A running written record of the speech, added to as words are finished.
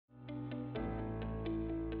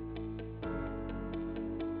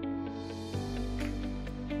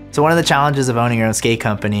So one of the challenges of owning your own skate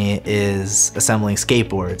company is assembling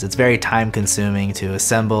skateboards. It's very time consuming to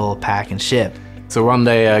assemble, pack, and ship. So one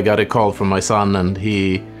day I got a call from my son, and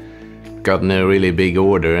he got a really big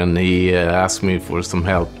order, and he asked me for some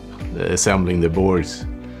help assembling the boards.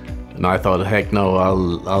 And I thought, heck no,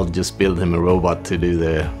 I'll just build him a robot to do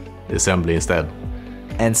the assembly instead.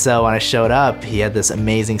 And so when I showed up, he had this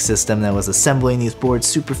amazing system that was assembling these boards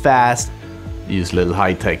super fast. Use a little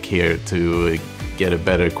high tech here to get a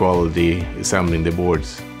better quality assembling the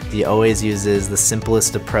boards. He always uses the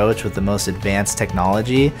simplest approach with the most advanced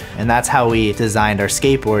technology, and that's how we designed our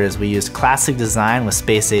skateboard. Is we used classic design with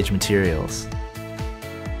space-age materials.